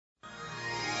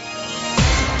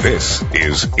This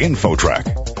is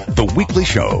InfoTrack, the weekly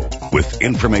show with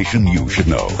information you should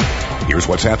know. Here's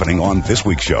what's happening on this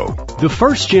week's show. The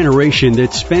first generation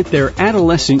that spent their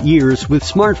adolescent years with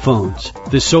smartphones,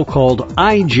 the so-called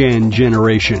iGen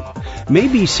generation, may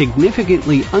be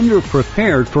significantly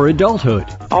underprepared for adulthood.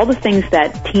 All the things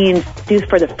that teens do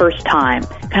for the first time,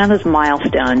 kind of those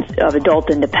milestones of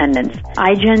adult independence.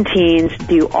 iGen teens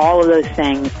do all of those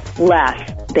things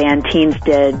less than teens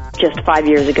did just 5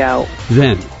 years ago.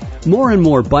 Then, more and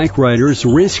more bike riders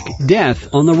risk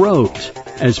death on the roads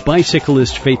as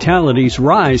bicyclist fatalities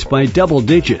rise by double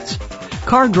digits.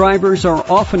 Car drivers are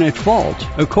often at fault,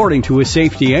 according to a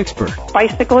safety expert.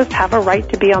 Bicyclists have a right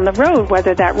to be on the road,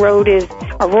 whether that road is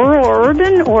a rural or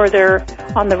urban, or they're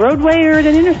on the roadway or at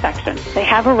an intersection. They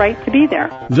have a right to be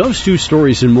there. Those two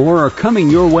stories and more are coming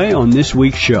your way on this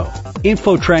week's show.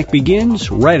 InfoTrack begins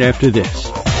right after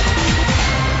this.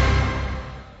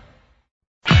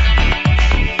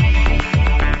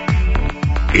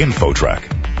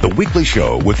 InfoTrack, the weekly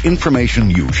show with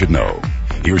information you should know.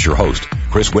 Here's your host,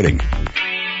 Chris Whitting.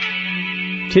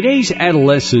 Today's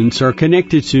adolescents are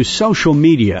connected to social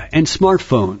media and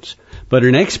smartphones, but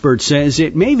an expert says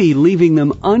it may be leaving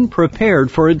them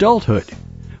unprepared for adulthood.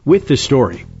 With the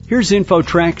story, here's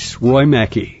InfoTrack's Roy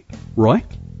Mackey. Roy?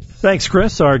 Thanks,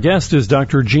 Chris. Our guest is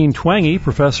Dr. Jean Twenge,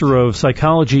 professor of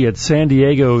psychology at San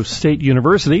Diego State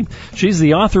University. She's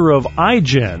the author of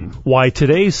iGen, Why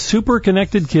Today's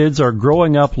Super-Connected Kids Are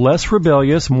Growing Up Less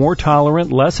Rebellious, More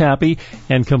Tolerant, Less Happy,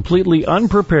 and Completely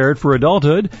Unprepared for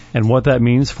Adulthood, and what that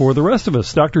means for the rest of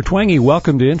us. Dr. Twenge,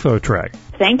 welcome to InfoTrack.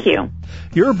 Thank you.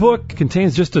 Your book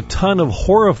contains just a ton of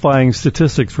horrifying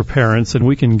statistics for parents, and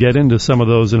we can get into some of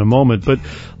those in a moment. But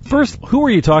first, who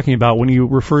are you talking about when you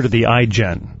refer to the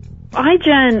iGen?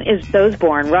 iGen is those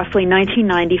born roughly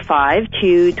 1995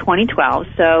 to 2012,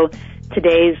 so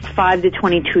today's 5 to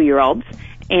 22-year-olds.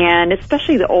 And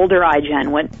especially the older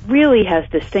iGen, what really has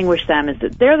distinguished them is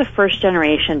that they're the first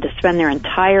generation to spend their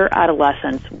entire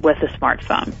adolescence with a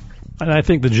smartphone. And I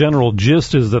think the general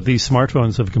gist is that these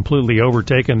smartphones have completely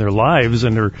overtaken their lives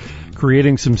and are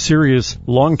creating some serious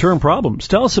long-term problems.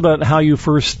 Tell us about how you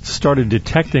first started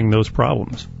detecting those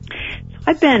problems.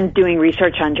 I've been doing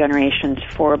research on generations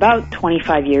for about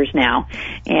 25 years now,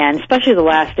 and especially the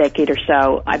last decade or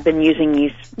so, I've been using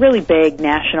these really big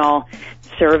national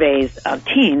surveys of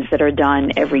teens that are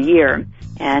done every year.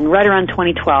 And right around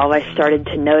 2012, I started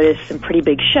to notice some pretty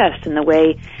big shifts in the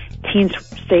way teens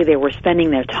say they were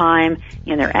spending their time,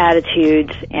 in their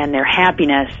attitudes, and their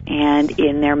happiness, and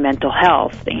in their mental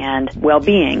health and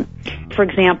well-being. For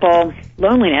example,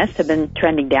 loneliness had been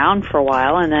trending down for a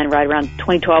while, and then right around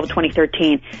 2012,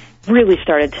 2013, really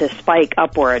started to spike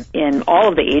upward in all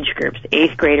of the age groups,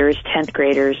 8th graders, 10th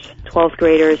graders, 12th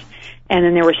graders, and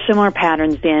then there were similar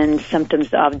patterns in symptoms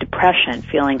of depression,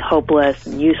 feeling hopeless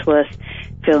and useless,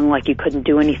 feeling like you couldn't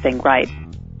do anything right.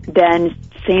 Then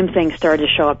same thing started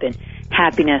to show up in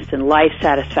happiness and life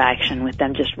satisfaction, with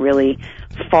them just really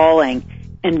falling.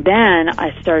 And then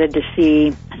I started to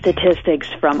see statistics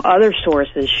from other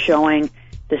sources showing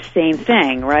the same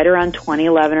thing. Right around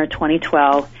 2011 or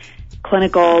 2012,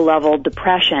 clinical level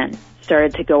depression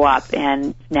started to go up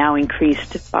and now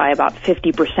increased by about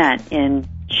 50% in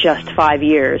just 5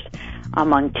 years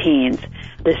among teens.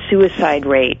 The suicide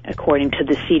rate, according to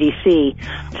the CDC,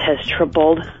 has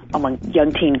tripled among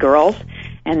young teen girls,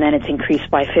 and then it's increased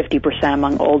by 50%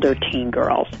 among older teen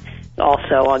girls. It's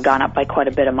also gone up by quite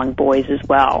a bit among boys as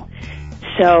well.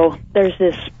 So there's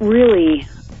this really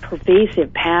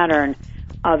pervasive pattern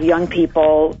of young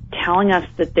people telling us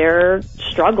that they're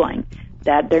struggling,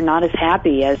 that they're not as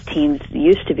happy as teens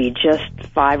used to be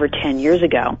just 5 or 10 years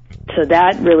ago. So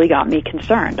that really got me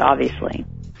concerned, obviously.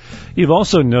 You've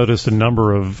also noticed a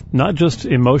number of not just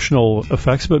emotional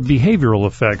effects, but behavioral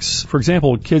effects. For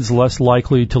example, kids less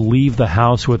likely to leave the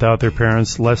house without their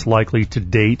parents, less likely to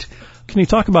date. Can you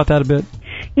talk about that a bit?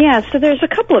 Yeah, so there's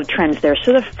a couple of trends there.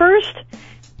 So the first,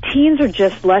 teens are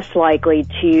just less likely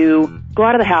to go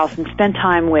out of the house and spend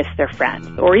time with their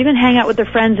friends, or even hang out with their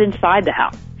friends inside the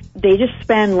house. They just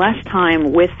spend less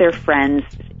time with their friends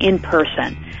in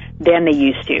person than they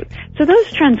used to. So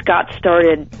those trends got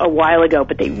started a while ago,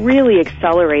 but they really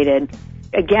accelerated,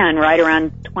 again, right around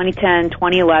 2010,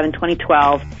 2011,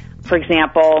 2012. For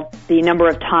example, the number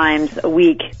of times a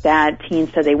week that teens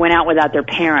said they went out without their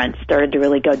parents started to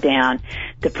really go down.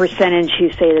 The percentage who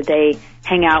say that they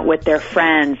hang out with their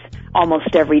friends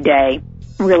almost every day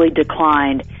really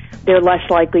declined. They're less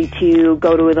likely to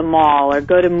go to the mall or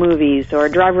go to movies or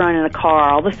drive around in a car,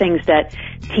 all the things that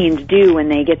teens do when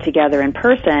they get together in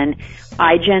person.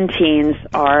 iGen teens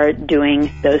are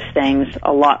doing those things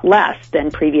a lot less than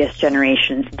previous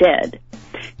generations did.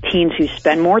 teens who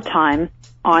spend more time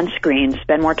on screens,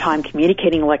 spend more time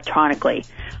communicating electronically,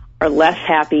 are less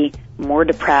happy, more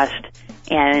depressed,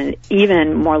 and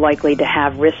even more likely to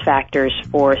have risk factors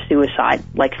for suicide,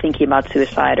 like thinking about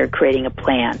suicide or creating a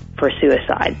plan for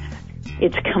suicide.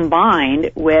 It's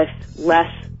combined with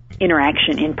less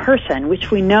interaction in person,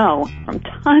 which we know from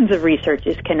tons of research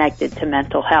is connected to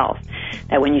mental health.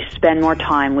 That when you spend more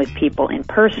time with people in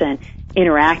person,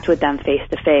 interact with them face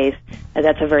to face,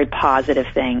 that's a very positive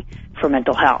thing for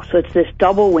mental health. So it's this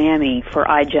double whammy for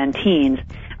iGen teens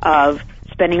of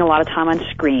spending a lot of time on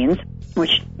screens,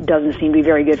 which doesn't seem to be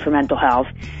very good for mental health,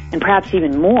 and perhaps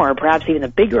even more, perhaps even the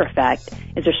bigger effect,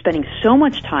 is they're spending so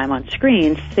much time on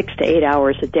screens, 6 to 8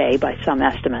 hours a day by some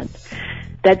estimates,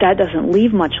 that doesn't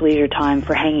leave much leisure time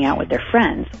for hanging out with their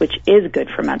friends, which is good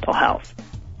for mental health.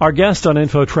 Our guest on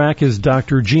InfoTrack is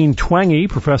Dr. Jean Twenge,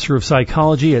 professor of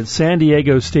psychology at San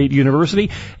Diego State University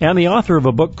and the author of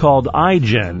a book called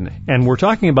iGen. And we're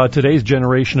talking about today's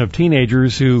generation of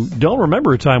teenagers who don't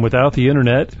remember a time without the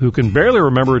internet, who can barely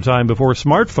remember a time before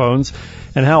smartphones,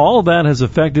 and how all of that has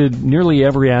affected nearly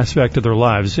every aspect of their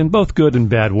lives in both good and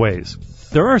bad ways.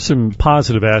 There are some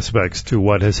positive aspects to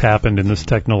what has happened in this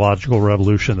technological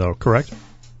revolution, though, correct?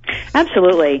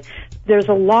 Absolutely. There's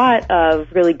a lot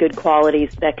of really good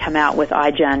qualities that come out with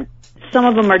iGen. Some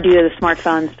of them are due to the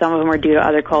smartphones, some of them are due to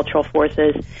other cultural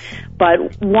forces,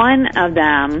 but one of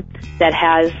them that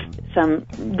has some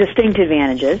distinct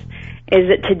advantages is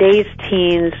that today's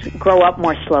teens grow up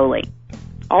more slowly.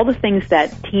 All the things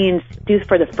that teens do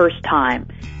for the first time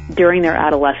during their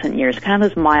adolescent years, kind of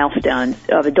those milestones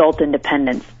of adult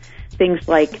independence, things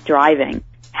like driving,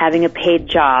 having a paid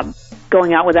job,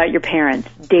 going out without your parents,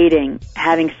 dating,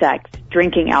 having sex,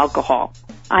 drinking alcohol.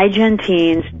 iGen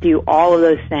teens do all of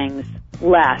those things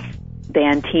less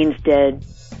than teens did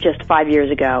just 5 years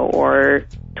ago or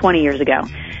 20 years ago.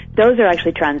 Those are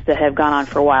actually trends that have gone on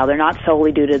for a while. They're not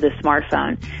solely due to the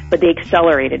smartphone, but they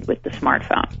accelerated with the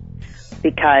smartphone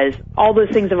because all those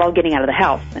things involve getting out of the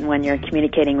house. And when you're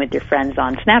communicating with your friends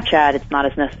on Snapchat, it's not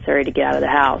as necessary to get out of the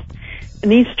house.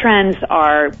 And these trends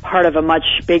are part of a much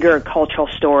bigger cultural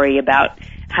story about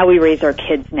how we raise our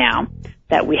kids now.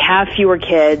 That we have fewer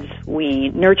kids, we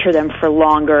nurture them for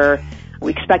longer,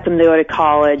 we expect them to go to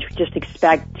college, we just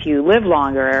expect to live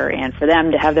longer and for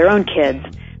them to have their own kids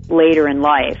later in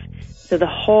life. So the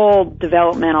whole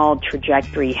developmental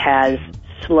trajectory has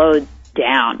slowed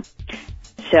down.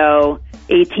 So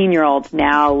 18-year-olds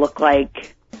now look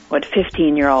like what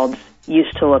 15-year-olds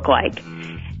used to look like.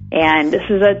 And this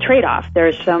is a trade-off.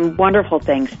 There's some wonderful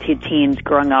things to teens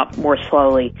growing up more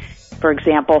slowly. For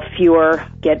example, fewer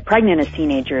get pregnant as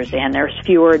teenagers and there's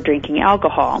fewer drinking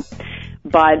alcohol.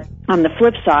 But on the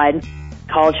flip side,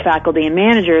 college faculty and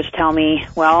managers tell me,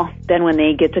 well, then when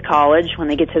they get to college, when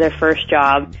they get to their first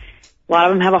job, a lot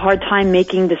of them have a hard time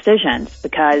making decisions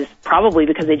probably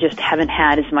because they just haven't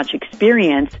had as much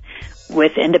experience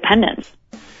with independence.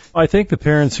 I think the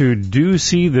parents who do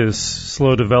see this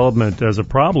slow development as a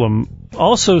problem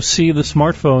also see the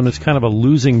smartphone as kind of a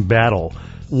losing battle.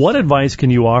 What advice can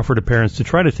you offer to parents to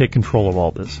try to take control of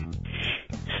all this?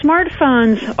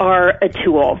 Smartphones are a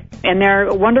tool, and they're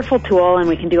a wonderful tool, and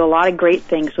we can do a lot of great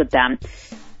things with them.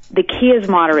 The key is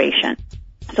moderation.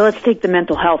 So let's take the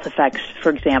mental health effects, for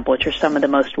example, which are some of the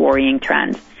most worrying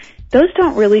trends. Those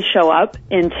don't really show up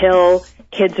until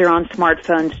kids are on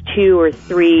smartphones 2 or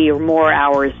 3 or more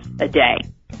hours a day.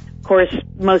 Of course,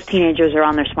 most teenagers are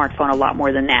on their smartphone a lot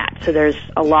more than that, so there's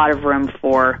a lot of room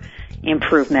for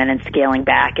improvement and scaling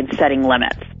back and setting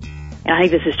limits. And I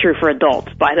think this is true for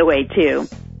adults, by the way, too.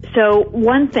 So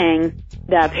one thing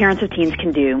that parents of teens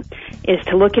can do is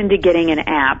to look into getting an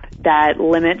app that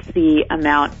limits the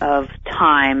amount of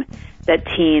time that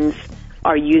teens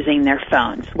are using their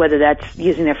phones, whether that's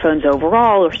using their phones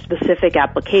overall or specific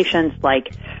applications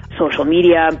like social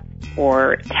media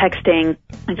or texting.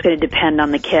 It's going to depend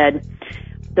on the kid.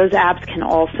 Those apps can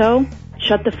also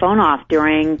shut the phone off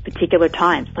during particular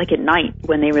times, like at night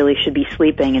when they really should be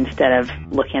sleeping instead of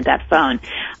looking at that phone,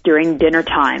 during dinner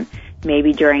time,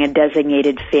 maybe during a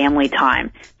designated family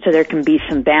time. So there can be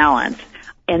some balance.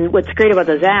 And what's great about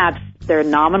those apps, they're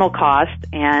nominal cost,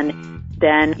 and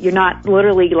then you're not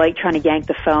literally like trying to yank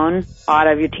the phone out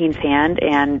of your teen's hand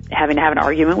and having to have an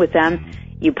argument with them.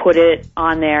 You put it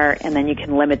on there, and then you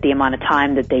can limit the amount of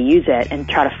time that they use it and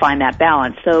try to find that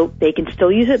balance. So they can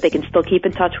still use it, they can still keep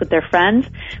in touch with their friends,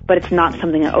 but it's not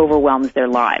something that overwhelms their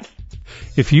lives.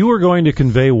 If you were going to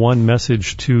convey one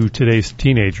message to today's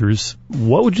teenagers,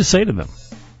 what would you say to them?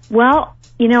 Well,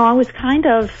 I was kind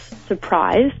of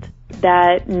surprised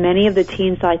that many of the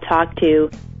teens I talked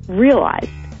to realized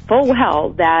full well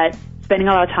that spending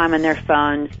a lot of time on their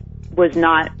phones was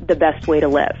not the best way to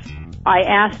live. I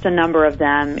asked a number of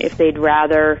them if they'd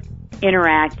rather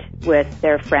interact with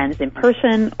their friends in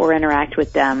person or interact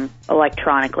with them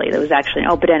electronically. There was actually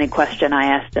an open-ended question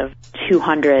I asked of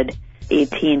 200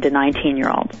 18 to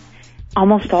 19-year-olds.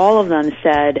 Almost all of them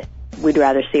said, we'd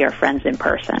rather see our friends in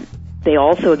person. They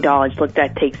also acknowledged, look,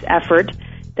 that takes effort.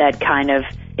 That kind of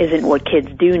isn't what kids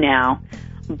do now.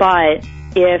 But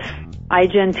if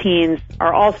iGen teens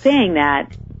are all saying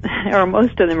that, or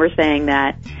most of them are saying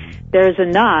that, there's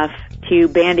enough to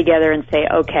band together and say,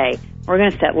 okay, we're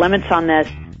going to set limits on this.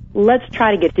 Let's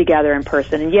try to get together in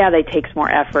person. And yeah, that takes more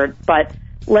effort, but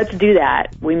let's do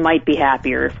that. We might be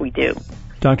happier if we do.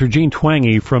 Dr. Jean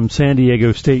Twenge from San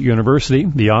Diego State University,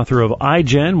 the author of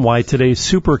iGen, Why Today's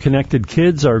Super Connected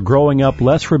Kids Are Growing Up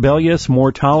Less Rebellious,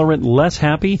 More Tolerant, Less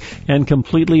Happy, and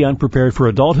Completely Unprepared for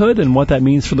Adulthood, and what that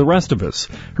means for the rest of us.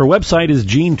 Her website is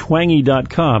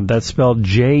jeantwenge.com. That's spelled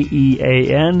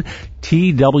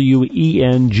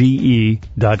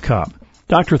JeanTwenge.com.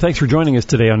 Doctor, thanks for joining us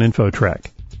today on InfoTrack.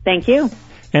 Thank you.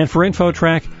 And for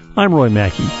InfoTrack, I'm Roy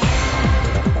Mackey.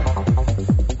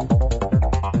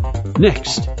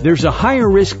 Next, there's a higher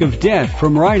risk of death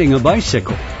from riding a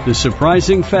bicycle. The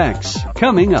surprising facts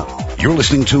coming up. You're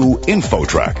listening to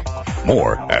InfoTrack.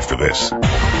 More after this.